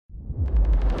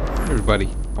everybody,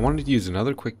 I wanted to use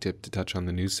another quick tip to touch on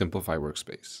the new Simplify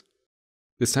workspace.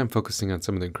 This time focusing on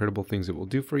some of the incredible things it will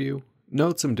do for you,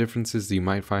 note some differences that you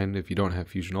might find if you don't have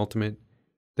Fusion Ultimate,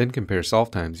 then compare solve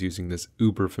times using this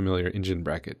uber familiar engine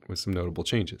bracket with some notable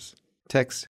changes.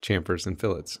 Text, chamfers, and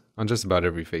fillets on just about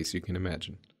every face you can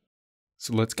imagine.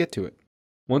 So let's get to it.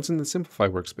 Once in the Simplify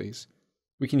workspace,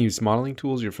 we can use modeling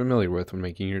tools you're familiar with when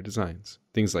making your designs,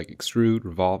 things like extrude,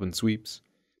 revolve, and sweeps,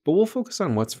 but we'll focus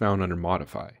on what's found under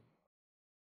modify.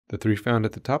 The three found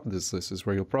at the top of this list is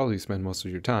where you'll probably spend most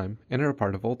of your time and are a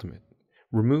part of Ultimate.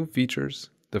 Remove features.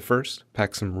 The first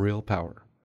packs some real power.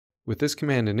 With this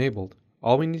command enabled,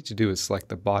 all we need to do is select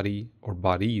the body or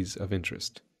bodies of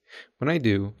interest. When I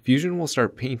do, Fusion will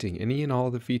start painting any and all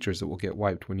of the features that will get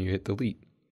wiped when you hit delete.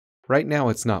 Right now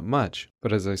it's not much,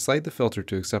 but as I slide the filter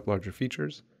to accept larger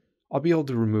features, I'll be able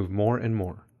to remove more and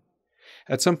more.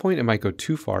 At some point it might go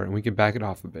too far and we can back it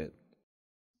off a bit.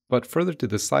 But further to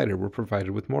the slider we're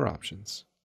provided with more options.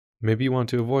 Maybe you want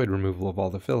to avoid removal of all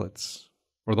the fillets,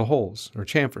 or the holes, or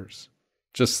chamfers.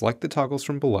 Just select the toggles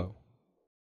from below.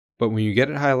 But when you get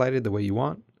it highlighted the way you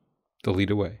want, delete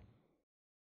away.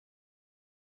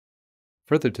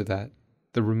 Further to that,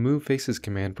 the Remove Faces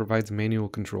command provides manual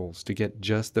controls to get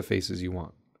just the faces you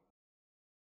want.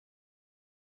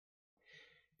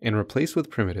 And Replace with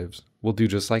Primitives will do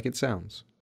just like it sounds.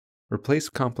 Replace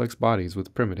complex bodies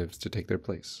with primitives to take their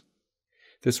place.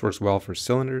 This works well for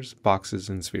cylinders, boxes,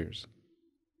 and spheres.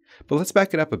 But let's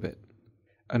back it up a bit.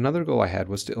 Another goal I had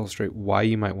was to illustrate why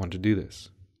you might want to do this.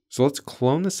 So let's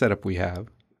clone the setup we have,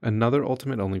 another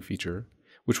Ultimate Only feature,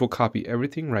 which will copy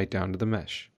everything right down to the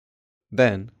mesh.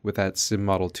 Then, with that Sim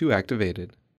Model 2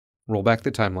 activated, roll back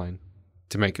the timeline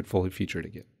to make it fully featured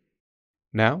again.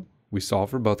 Now, we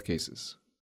solve for both cases.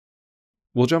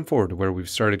 We'll jump forward to where we've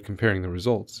started comparing the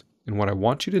results, and what I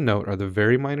want you to note are the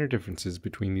very minor differences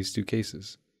between these two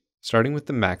cases, starting with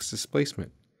the max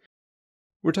displacement.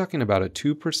 We're talking about a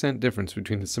 2% difference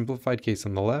between the simplified case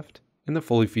on the left and the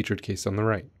fully featured case on the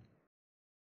right.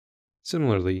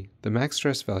 Similarly, the max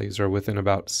stress values are within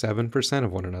about 7%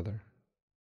 of one another.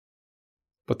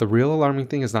 But the real alarming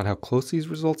thing is not how close these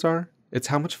results are, it's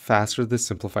how much faster the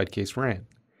simplified case ran.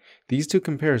 These two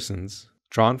comparisons,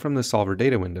 drawn from the solver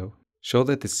data window, show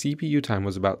that the CPU time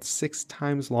was about 6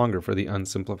 times longer for the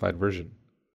unsimplified version.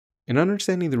 And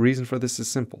understanding the reason for this is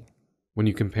simple. When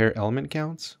you compare element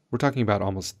counts, we're talking about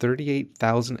almost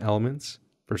 38,000 elements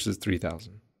versus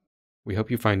 3,000. We hope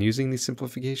you find using these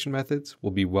simplification methods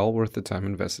will be well worth the time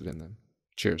invested in them.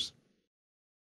 Cheers.